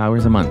just a few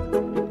hours a month.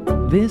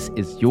 This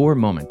is your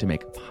moment to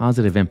make a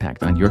positive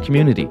impact on your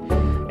community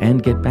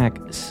and get back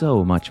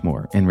so much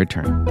more in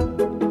return.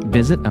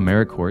 Visit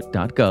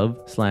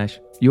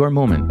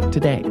AmeriCorps.gov/yourmoment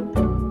today.